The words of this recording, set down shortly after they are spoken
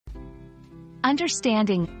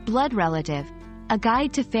Understanding Blood Relative, a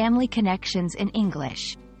guide to family connections in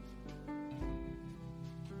English.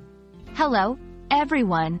 Hello,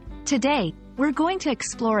 everyone. Today, we're going to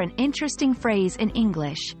explore an interesting phrase in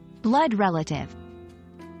English, blood relative.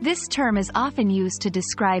 This term is often used to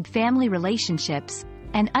describe family relationships,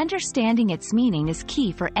 and understanding its meaning is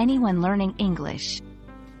key for anyone learning English.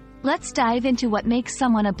 Let's dive into what makes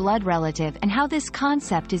someone a blood relative and how this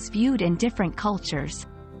concept is viewed in different cultures.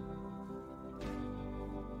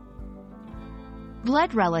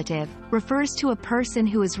 Blood relative refers to a person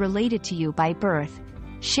who is related to you by birth,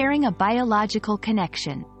 sharing a biological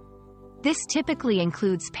connection. This typically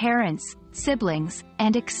includes parents, siblings,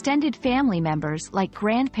 and extended family members like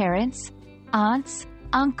grandparents, aunts,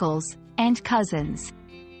 uncles, and cousins.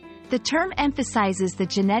 The term emphasizes the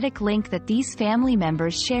genetic link that these family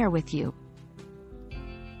members share with you.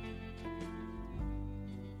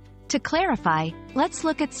 To clarify, let's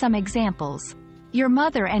look at some examples. Your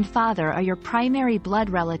mother and father are your primary blood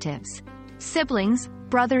relatives. Siblings,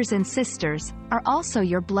 brothers and sisters, are also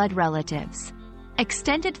your blood relatives.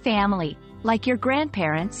 Extended family, like your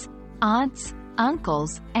grandparents, aunts,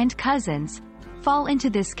 uncles, and cousins, fall into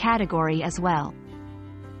this category as well.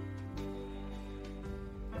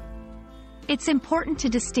 It's important to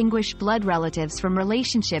distinguish blood relatives from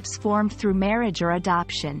relationships formed through marriage or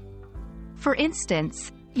adoption. For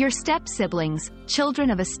instance, your step-siblings, children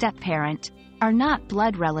of a step-parent, are not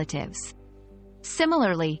blood relatives.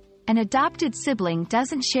 Similarly, an adopted sibling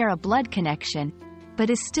doesn't share a blood connection,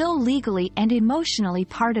 but is still legally and emotionally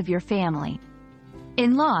part of your family.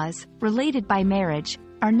 In-laws, related by marriage,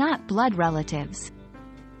 are not blood relatives.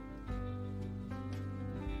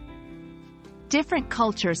 Different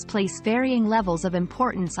cultures place varying levels of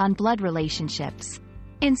importance on blood relationships.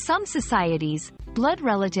 In some societies, blood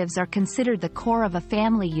relatives are considered the core of a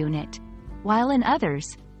family unit, while in others,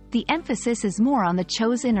 the emphasis is more on the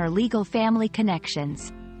chosen or legal family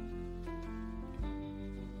connections.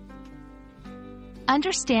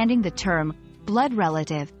 Understanding the term blood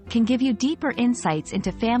relative can give you deeper insights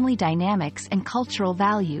into family dynamics and cultural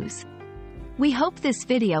values. We hope this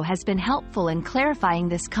video has been helpful in clarifying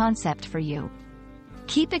this concept for you.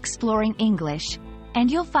 Keep exploring English,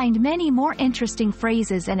 and you'll find many more interesting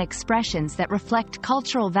phrases and expressions that reflect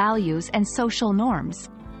cultural values and social norms.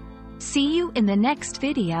 See you in the next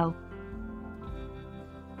video.